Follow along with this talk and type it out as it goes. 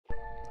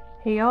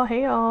Hey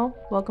y'all,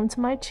 welcome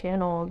to my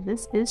channel.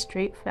 This is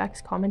Straight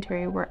Facts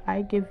Commentary where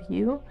I give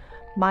you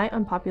my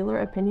unpopular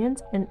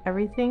opinions in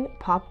everything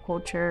pop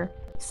culture.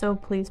 So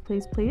please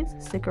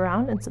stick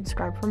around and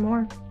subscribe for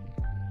more.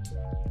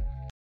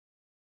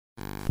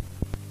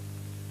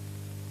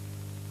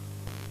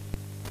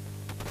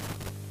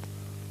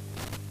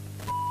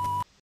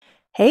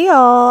 Hey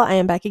y'all, I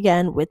am back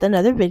again with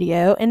another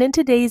video, and in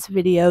today's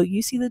video,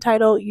 you see the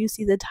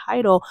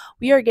title,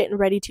 we are getting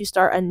ready to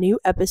start a new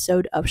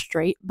episode of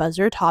Straight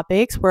Buzzer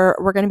Topics where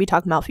we're going to be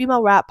talking about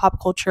female rap, pop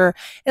culture,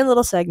 and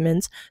little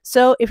segments.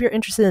 So if you're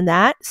interested in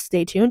that,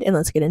 stay tuned and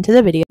let's get into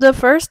the video. The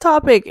first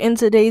topic in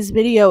today's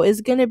video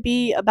is going to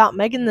be about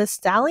Megan Thee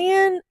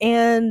Stallion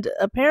and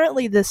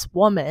apparently this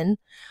woman.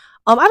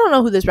 I don't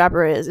know who this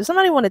rapper is. If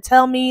somebody want to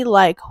tell me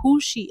like who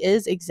she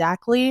is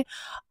exactly,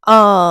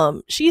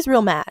 she's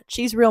real mad.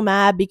 She's real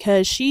mad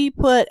because she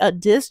put a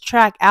diss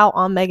track out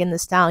on Megan Thee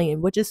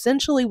Stallion, which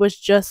essentially was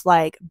just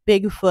like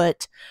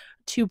Bigfoot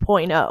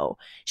 2.0.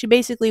 She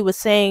basically was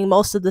saying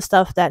most of the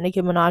stuff that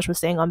Nicki Minaj was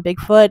saying on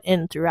Bigfoot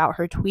and throughout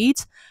her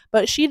tweets,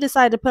 but she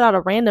decided to put out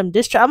a random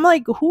diss track. I'm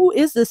like, who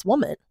is this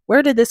woman?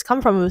 Where did this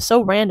come from? It was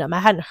so random. I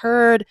hadn't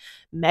heard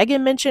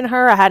Megan mention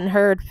her. I hadn't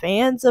heard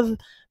fans of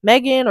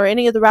Megan or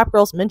any of the rap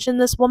girls mention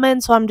this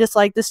woman, so I'm just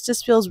like, this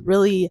just feels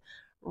really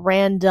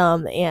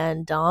random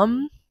and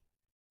dumb.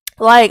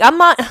 Like, I'm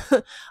not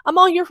I'm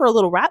all here for a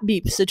little rap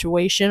beef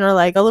situation or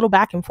like a little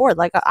back and forth.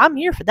 Like, I'm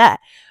here for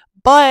that.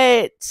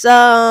 But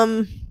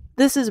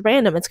this is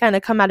random. It's kind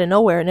of come out of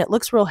nowhere, and it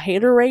looks real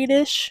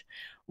haterade-ish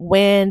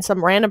when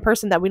some random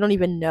person that we don't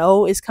even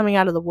know is coming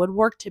out of the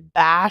woodwork to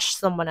bash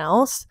someone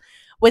else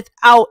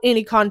without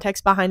any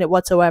context behind it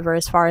whatsoever,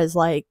 as far as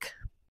like,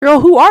 girl,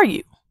 who are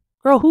you?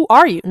 Girl, who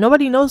are you?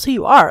 Nobody knows who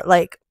you are.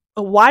 Like,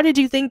 why did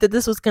you think that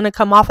this was going to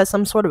come off as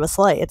some sort of a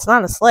slay? It's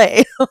not a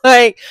slay.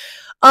 Like,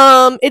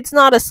 it's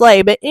not a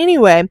slay. But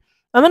anyway,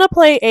 I'm going to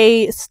play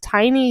a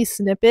tiny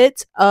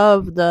snippet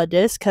of the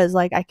disc because,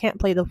 like, I can't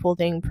play the full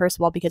thing, first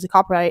of all, because of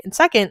copyright. And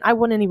second, I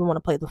wouldn't even want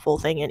to play the full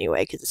thing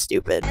anyway because it's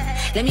stupid.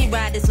 Let me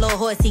ride this little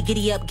horsey,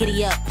 giddy up,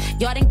 giddy up.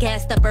 Y'all done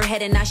gassed up her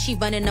head and now she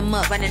running them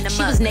up.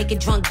 She was naked,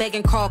 drunk,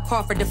 begging Carl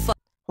Crawford to fuck.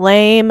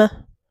 Lame.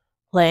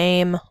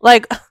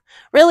 Like,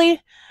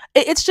 really?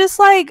 It's just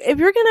like, if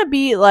you're gonna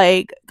be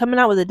like coming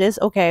out with a diss,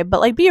 okay, but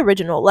like be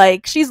original.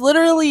 Like, she's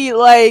literally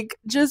like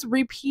just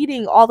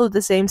repeating all of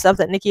the same stuff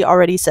that Nicki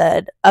already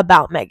said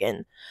about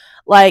Megan.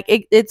 Like,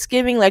 it's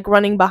giving like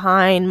running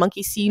behind,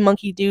 monkey see,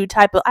 monkey do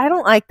type of. I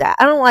don't like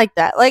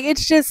that. Like,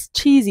 it's just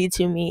cheesy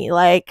to me.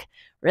 Like,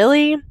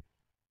 really?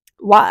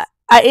 Why?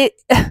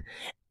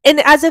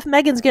 And as if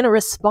Megan's gonna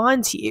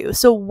respond to you.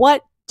 So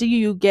what do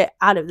you get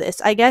out of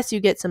this? I guess you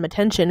get some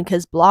attention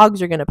because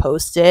blogs are gonna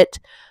post it.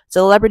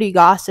 Celebrity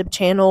gossip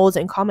channels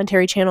and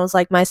commentary channels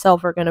like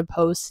myself are going to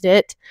post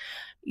it,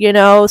 you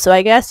know, so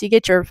I guess you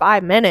get your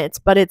 5 minutes,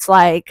 but it's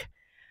like,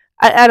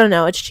 I don't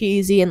know, it's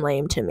cheesy and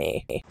lame to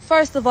me.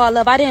 First of all,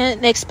 love, I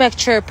didn't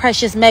expect your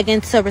precious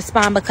Megan to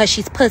respond because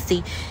she's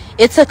pussy.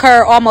 It took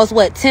her almost,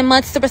 10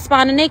 months to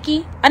respond to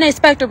Nicki? I didn't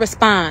expect her to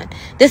respond.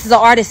 This is an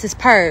artist's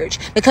purge.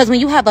 Because when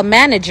you have a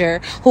manager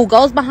who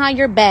goes behind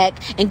your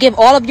back and give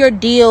all of your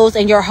deals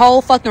and your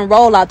whole fucking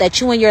rollout that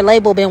you and your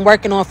label been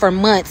working on for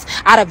months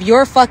out of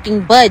your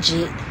fucking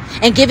budget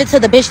and give it to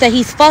the bitch that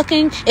he's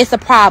fucking, it's a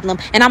problem.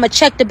 And I'ma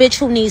check the bitch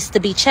who needs to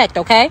be checked,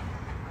 okay?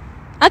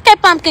 Okay,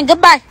 pumpkin,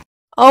 goodbye.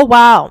 Oh,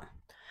 wow.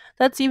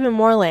 That's even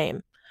more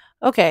lame.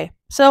 Okay,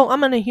 so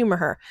I'm gonna humor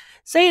her.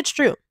 Say it's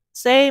true.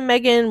 Say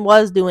Megan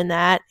was doing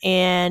that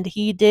and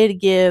he did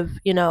give,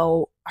 you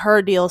know,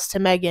 her deals to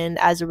Megan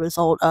as a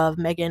result of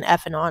Megan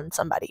effing on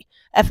somebody,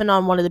 effing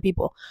on one of the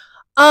people.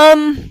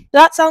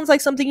 That sounds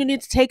like something you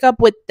need to take up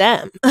with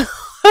them,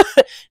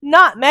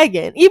 not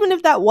Megan. Even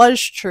if that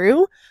was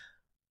true,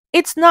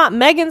 it's not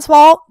Megan's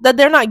fault that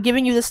they're not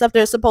giving you the stuff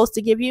they're supposed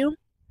to give you.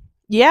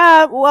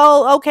 Yeah,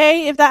 well,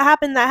 okay, if that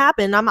happened, that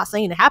happened. I'm not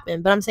saying it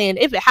happened, but I'm saying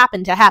if it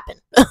happened to happen,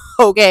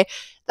 okay,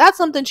 that's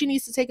something she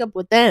needs to take up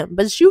with them.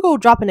 But you go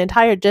drop an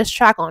entire diss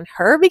track on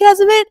her because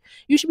of it,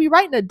 you should be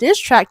writing a diss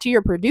track to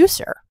your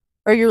producer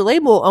or your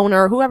label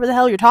owner or whoever the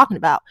hell you're talking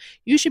about.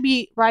 You should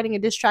be writing a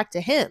diss track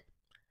to him,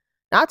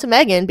 not to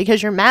Megan,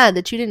 because you're mad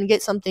that you didn't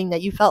get something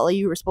that you felt like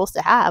you were supposed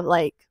to have.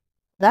 Like,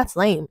 that's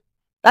lame.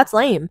 That's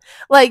lame.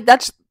 Like,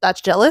 that's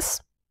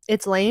jealous.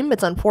 It's lame.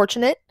 It's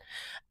unfortunate.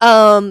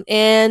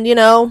 And you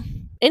know,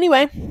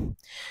 anyway,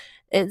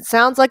 it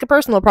sounds like a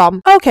personal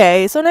problem.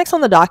 Okay, so next on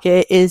the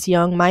docket is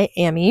Young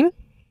Miami.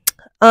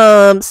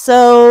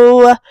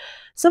 So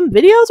some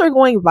videos are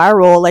going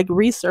viral, like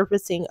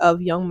resurfacing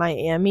of Young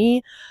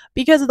Miami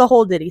because of the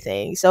whole Diddy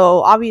thing.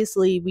 So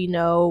obviously we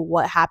know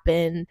what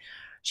happened.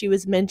 She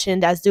was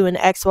mentioned as doing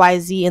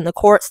XYZ in the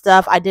court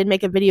stuff. I did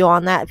make a video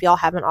on that. If y'all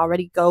haven't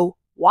already, go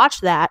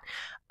watch that.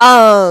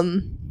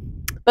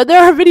 But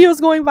there are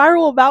videos going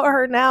viral about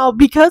her now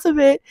because of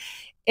it.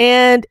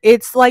 And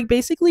it's like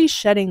basically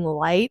shedding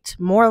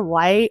more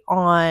light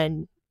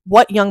on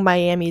what Young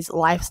Miami's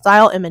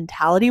lifestyle and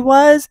mentality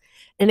was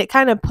and it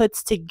kind of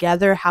puts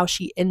together how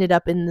she ended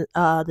up in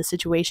the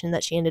situation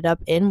that she ended up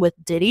in with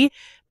Diddy,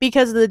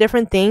 because of the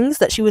different things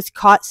that she was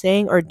caught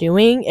saying or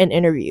doing in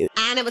interviews.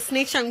 I never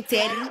snitch on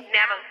daddy. Never.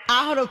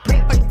 I hold a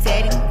brick for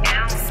daddy.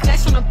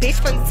 Splash on a bitch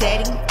for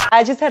daddy.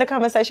 I just had a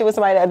conversation with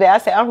somebody the other day. I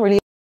said, I'm really,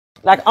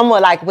 like, I'm more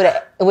like with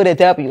a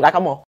W. Like,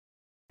 I'm more.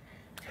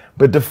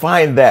 But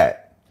define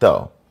that,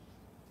 though.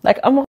 Like,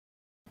 I'm more.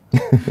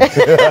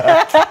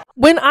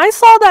 When I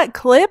saw that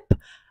clip,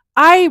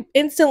 I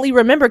instantly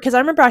remember, because I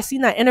remember I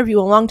seen that interview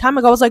a long time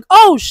ago. I was like,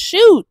 oh,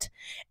 shoot.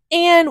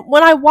 And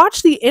when I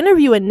watched the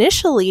interview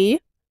initially,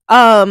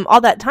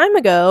 all that time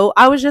ago,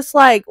 I was just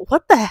like,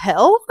 what the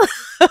hell?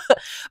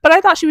 But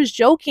I thought she was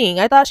joking.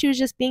 I thought she was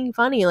just being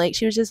funny. Like,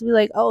 she was just be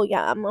like, oh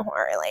yeah, I'm a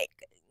whore, like,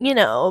 you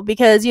know,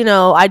 because, you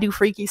know, I do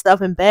freaky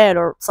stuff in bed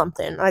or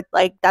something.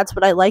 Like, that's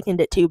what I likened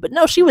it to. But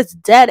no, she was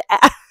dead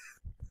ass.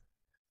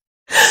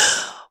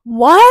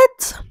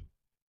 What?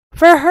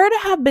 For her to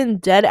have been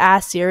dead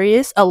ass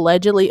serious,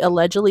 allegedly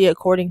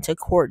according to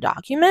court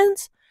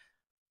documents,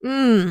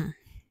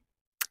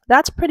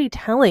 that's pretty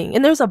telling.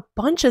 And there's a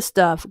bunch of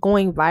stuff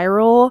going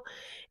viral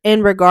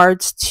in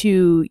regards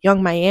to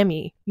Young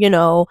Miami, you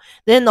know.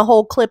 Then the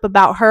whole clip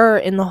about her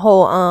and the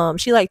whole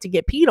she liked to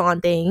get peed on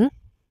thing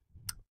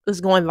was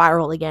going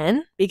viral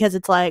again, because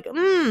it's like,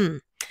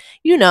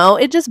 you know,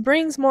 it just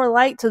brings more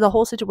light to the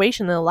whole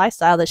situation and the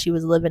lifestyle that she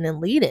was living and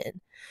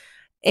leading.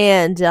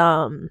 And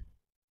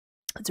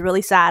it's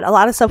really sad. A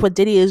lot of stuff with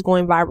Diddy is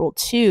going viral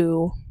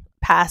too.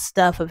 Past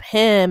stuff of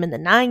him in the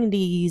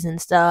 90s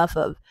and stuff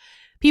of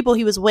people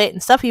he was with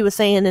and stuff he was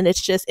saying. And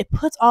it's just, it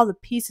puts all the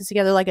pieces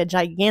together like a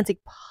gigantic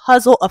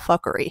puzzle of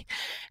fuckery.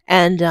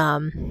 And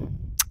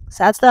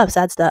sad stuff.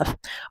 All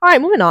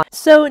right, moving on.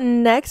 So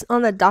next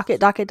on the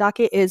docket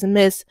is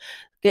Miss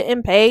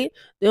Getting Paid,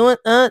 doing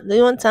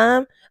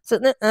time. So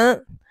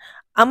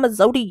I'm a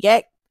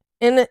Zodiac.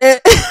 And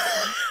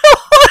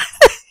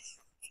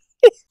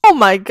oh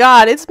my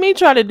god, it's me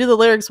trying to do the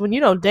lyrics when you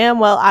know damn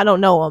well I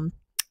don't know them.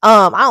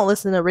 I don't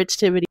listen to Rich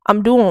Tivity.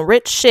 I'm doing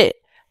rich shit.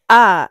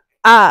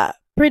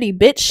 Pretty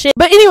bitch shit.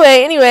 But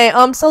anyway,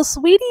 so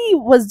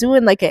Saweetie was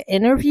doing like an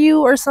interview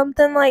or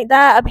something like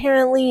that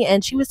apparently,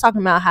 and she was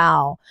talking about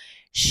how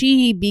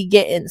she be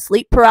getting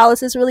sleep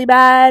paralysis really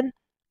bad,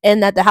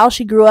 and that the house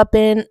she grew up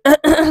in,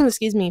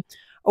 excuse me,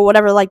 or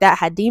whatever like that,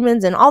 had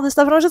demons and all this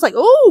stuff. And I was just like,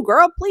 oh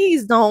girl,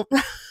 please don't.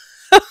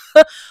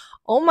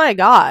 Oh my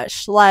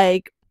gosh,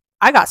 like,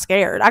 I got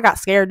scared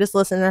just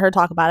listening to her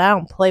talk about it. I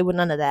don't play with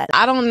none of that.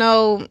 I don't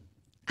know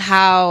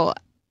how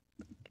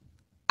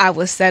I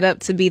was set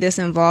up to be this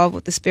involved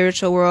with the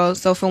spiritual world.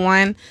 So for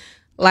one,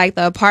 like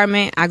the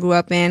apartment I grew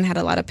up in had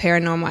a lot of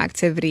paranormal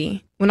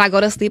activity. When I go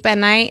to sleep at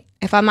night,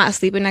 if I'm not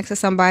sleeping next to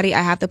somebody,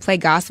 I have to play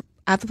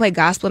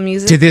gospel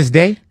music. To this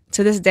day?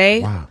 To this day.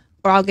 Wow.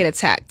 Or I'll get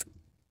attacked.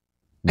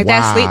 Like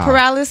that sleep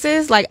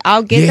paralysis, like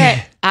I'll get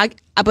that.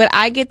 But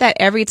I get that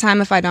every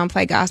time if I don't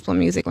play gospel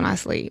music when I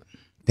sleep.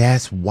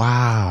 That's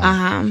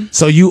wow.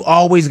 So you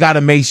always got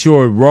to make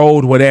sure it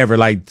rolled, whatever.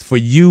 Like for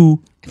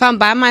you, if I'm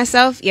by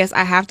myself, yes,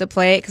 I have to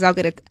play it because I'll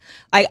get it.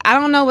 Like I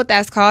don't know what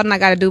that's called, and I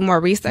got to do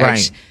more research.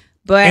 Right.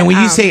 But and when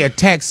you say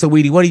attack,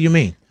 Saweetie, what do you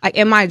mean? Like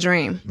in my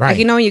dream, right? Like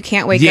you know when you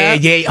can't wake up,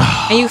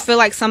 and you feel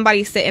like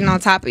somebody's sitting on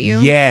top of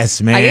you.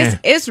 Yes, man. Like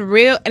it's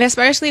real, and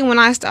especially when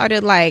I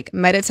started like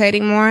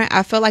meditating more,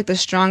 I felt like the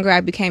stronger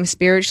I became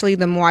spiritually,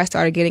 the more I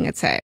started getting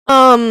attacked.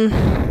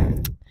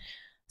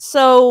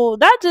 So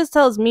that just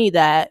tells me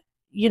that,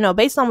 you know,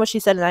 based on what she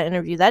said in that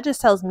interview, that just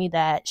tells me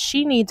that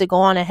she needs to go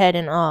on ahead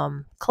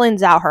and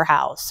cleanse out her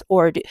house,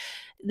 or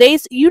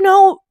you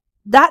know,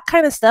 that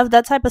kind of stuff,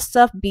 that type of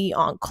stuff be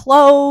on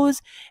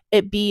clothes,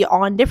 it be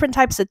on different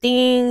types of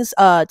things,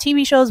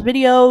 TV shows,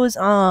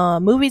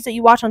 videos, movies that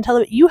you watch on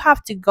television. You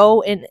have to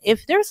go, and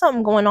if there's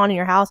something going on in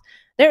your house,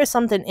 there is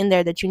something in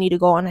there that you need to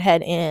go on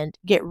ahead and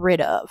get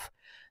rid of,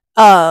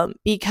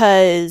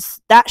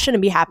 because that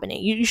shouldn't be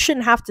happening. You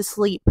shouldn't have to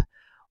sleep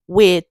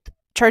with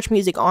church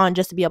music on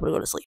just to be able to go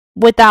to sleep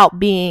without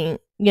being,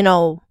 you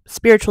know,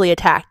 spiritually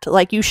attacked.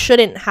 Like, you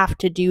shouldn't have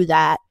to do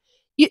that.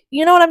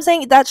 You know what I'm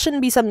saying? That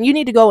shouldn't be something you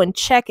need to go and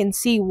check and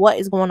see what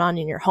is going on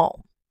in your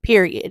home,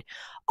 period.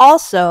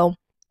 Also,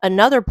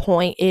 another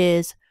point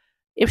is,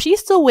 if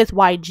she's still with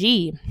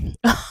YG,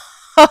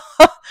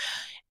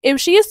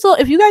 if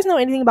you guys know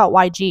anything about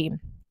YG,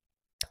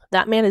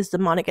 that man is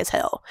demonic as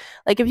hell.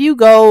 Like, if you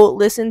go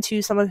listen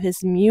to some of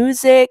his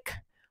music,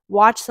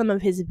 watch some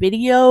of his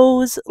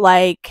videos,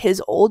 like his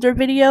older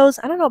videos.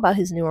 I don't know about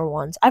his newer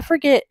ones. I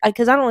forget,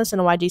 because I don't listen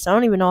to YG, so I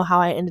don't even know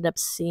how I ended up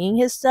seeing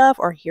his stuff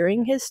or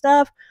hearing his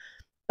stuff.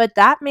 But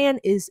that man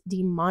is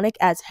demonic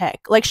as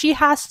heck. Like, she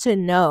has to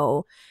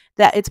know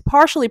that it's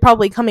partially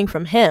probably coming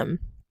from him.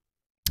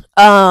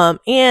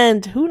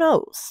 And who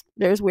knows?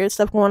 There's weird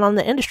stuff going on in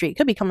the industry. It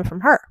could be coming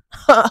from her.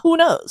 Who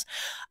knows?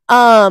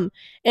 And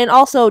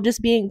also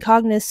just being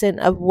cognizant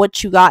of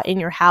what you got in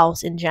your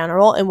house in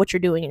general and what you're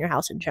doing in your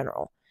house in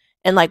general.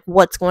 And like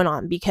what's going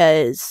on,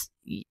 because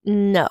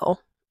no.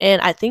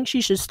 And I think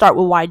she should start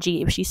with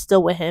YG if she's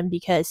still with him,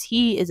 because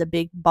he is a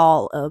big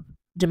ball of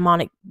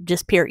demonic,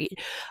 just period.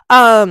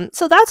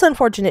 So that's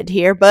unfortunate to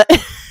hear, but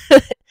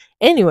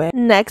anyway,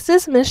 next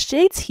is Miss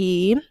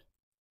JT.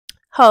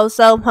 Ho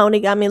so pony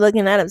got me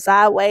looking at him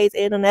sideways.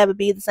 It'll never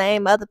be the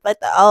same motherfucker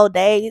the old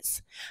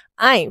days.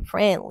 I ain't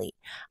friendly.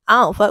 I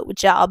don't fuck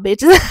with y'all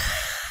bitches.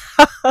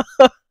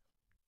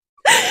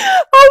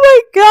 Oh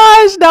my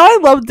gosh, now I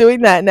love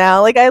doing that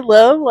now. Like I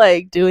love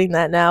like doing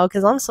that now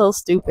because I'm so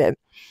stupid.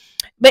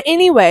 But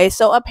anyway,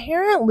 so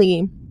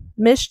apparently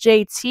Miss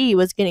JT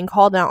was getting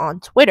called out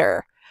on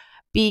Twitter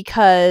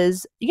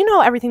because you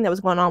know everything that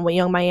was going on with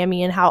Young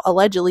Miami and how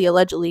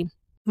allegedly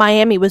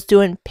Miami was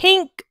doing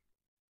pink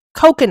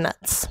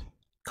coconuts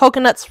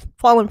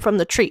falling from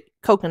the tree,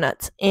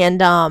 coconuts.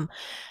 And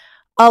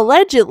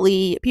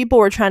allegedly people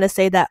were trying to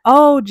say that,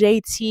 oh,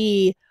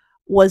 JT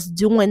was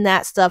doing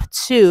that stuff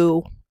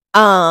too,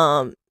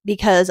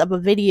 because of a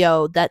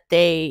video that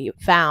they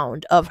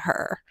found of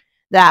her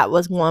that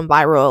was going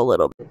viral a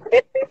little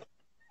bit.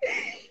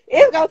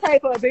 It's gonna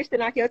take for a bitch to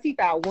knock your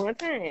teeth out one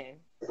time.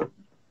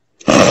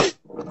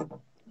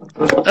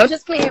 I'm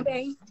just playing,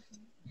 babe.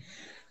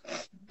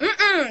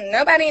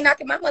 Nobody ain't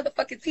knocking my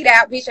motherfucking teeth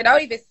out, bitch. I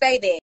don't even say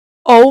that.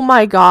 Oh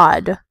my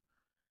god.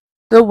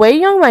 The way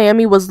Young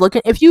Miami was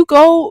looking, if you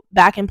go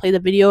back and play the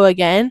video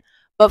again,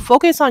 but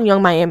focus on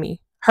Young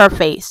Miami, her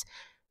face,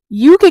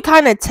 you could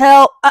kind of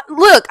tell.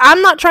 Look,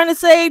 I'm not trying to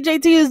say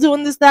JT is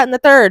doing this, that, and the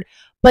third,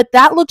 but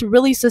that looked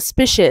really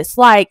suspicious.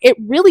 Like, it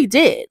really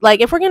did. Like,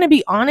 if we're going to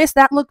be honest,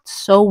 that looked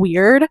so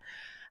weird.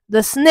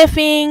 The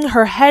sniffing,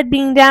 her head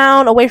being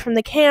down away from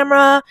the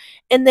camera,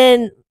 and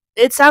then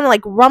it sounded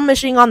like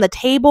rummaging on the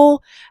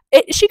table.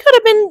 She could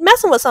have been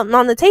messing with something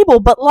on the table,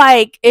 but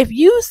like if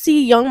you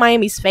see Young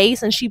Miami's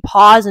face and she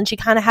paused and she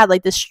kind of had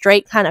like this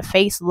straight kind of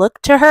face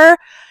look to her,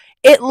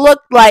 it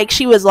looked like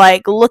she was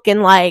like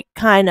looking like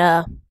kind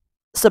of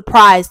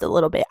surprised a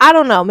little bit. I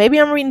don't know, maybe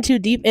I'm reading too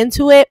deep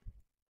into it,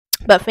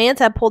 but fans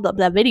had pulled up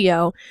that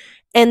video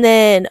and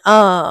then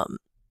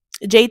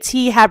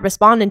JT had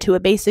responded to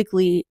it,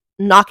 basically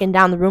knocking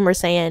down the rumor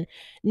saying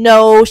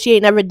no, she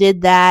ain't never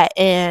did that,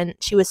 and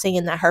she was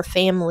saying that her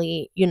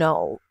family, you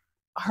know,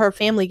 her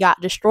family got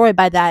destroyed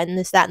by that and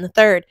this, that, and the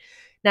third.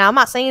 Now, I'm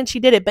not saying she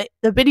did it, but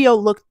the video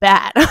looked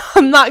bad.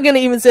 I'm not going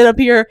to even sit up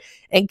here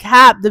and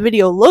cap. The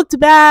video looked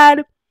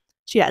bad.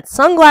 She had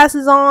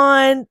sunglasses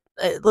on.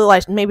 It looked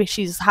like maybe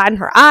she's hiding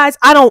her eyes.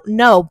 I don't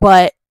know,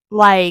 but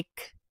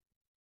like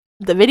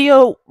the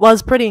video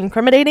was pretty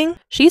incriminating.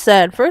 She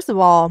said, first of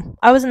all,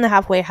 I was in the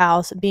halfway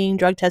house being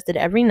drug tested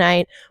every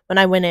night when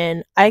I went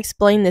in. I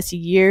explained this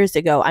years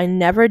ago. I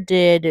never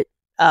did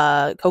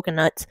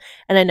coconuts,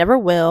 and I never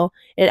will.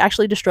 It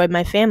actually destroyed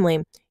my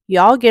family.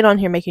 Y'all get on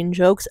here making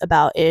jokes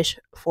about ish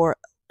for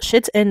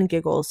shits and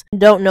giggles.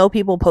 Don't know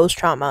people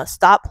post-trauma.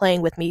 Stop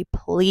playing with me,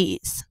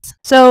 please.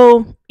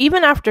 So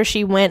even after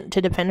she went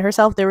to defend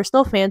herself, there were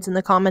still fans in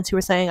the comments who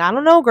were saying, I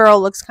don't know, girl,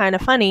 looks kind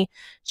of funny.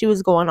 She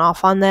was going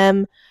off on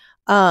them.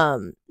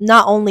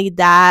 Not only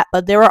that,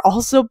 but there were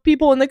also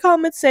people in the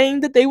comments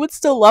saying that they would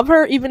still love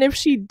her even if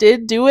she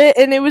did do it,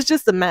 and it was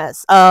just a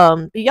mess.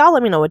 Y'all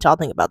let me know what y'all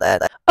think about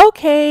that.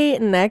 Okay,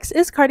 next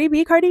is Cardi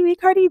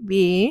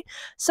B.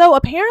 So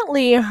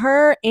apparently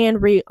her and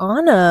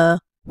Rihanna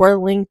were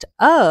linked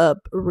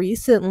up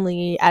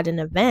recently at an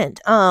event.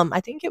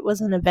 I think it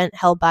was an event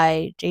held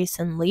by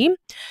Jason Lee,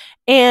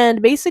 and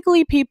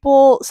basically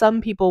some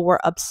people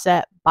were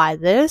upset by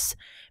this.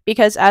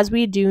 Because as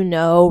we do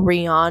know,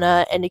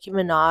 Rihanna and Nicki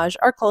Minaj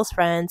are close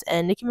friends,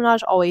 and Nicki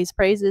Minaj always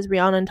praises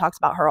Rihanna and talks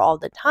about her all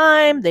the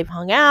time. They've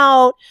hung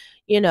out,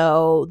 you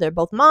know, they're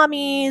both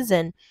mommies,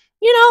 and,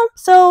 you know,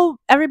 so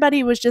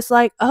everybody was just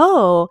like,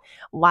 oh,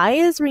 why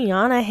is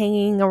Rihanna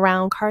hanging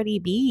around Cardi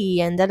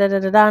B and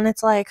da-da-da-da-da, and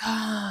it's like,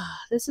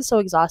 this is so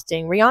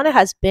exhausting. Rihanna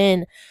has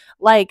been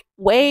like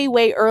way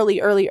early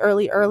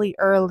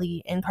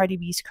in Cardi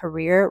B's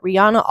career.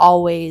 Rihanna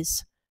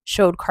always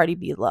showed Cardi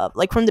B love,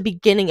 like from the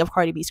beginning of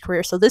Cardi B's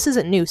career. So this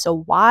isn't new.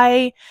 So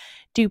why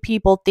do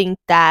people think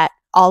that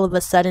all of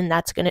a sudden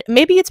that's gonna,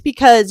 maybe it's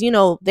because, you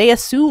know, they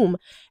assume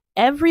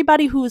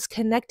everybody who's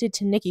connected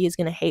to Nicki is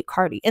gonna hate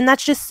Cardi, and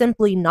that's just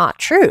simply not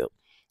true.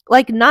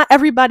 Like, not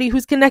everybody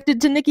who's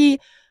connected to Nicki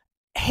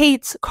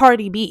hates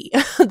Cardi B.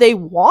 they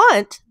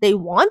want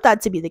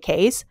that to be the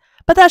case,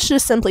 but that's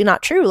just simply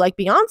not true. Like,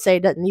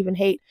 Beyonce doesn't even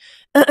hate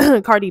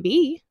Cardi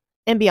B,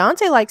 and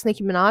Beyonce likes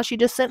Nicki Minaj. She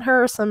just sent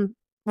her some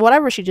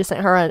whatever, she just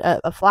sent her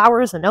a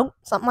flowers, a note,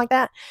 something like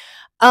that.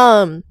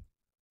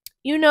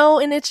 You know,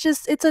 and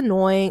it's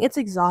annoying, it's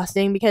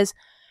exhausting, because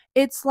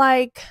it's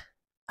like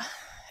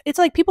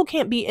people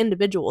can't be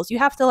individuals. You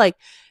have to like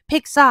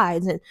pick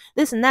sides and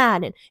this and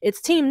that, and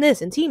it's team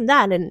this and team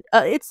that, and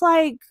it's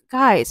like,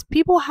 guys,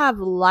 people have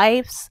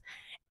lives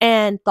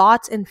and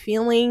thoughts and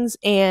feelings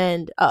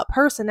and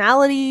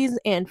personalities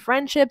and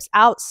friendships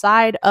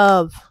outside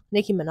of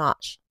Nicki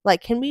Minaj.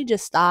 Like, can we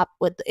just stop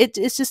with it?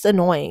 It's just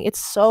annoying.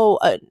 It's so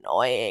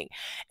annoying.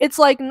 It's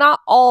like not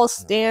all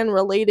Stan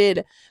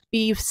related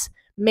beefs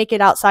make it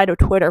outside of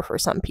Twitter for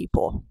some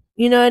people.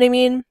 You know what I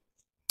mean?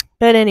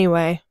 But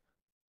anyway,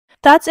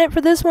 That's it for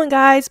this one,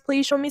 guys.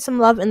 Please show me some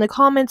love in the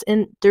comments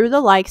and through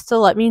the likes to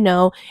let me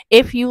know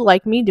if you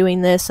like me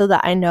doing this so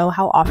that I know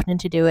how often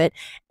to do it.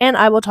 And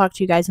I will talk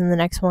to you guys in the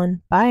next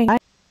one. Bye.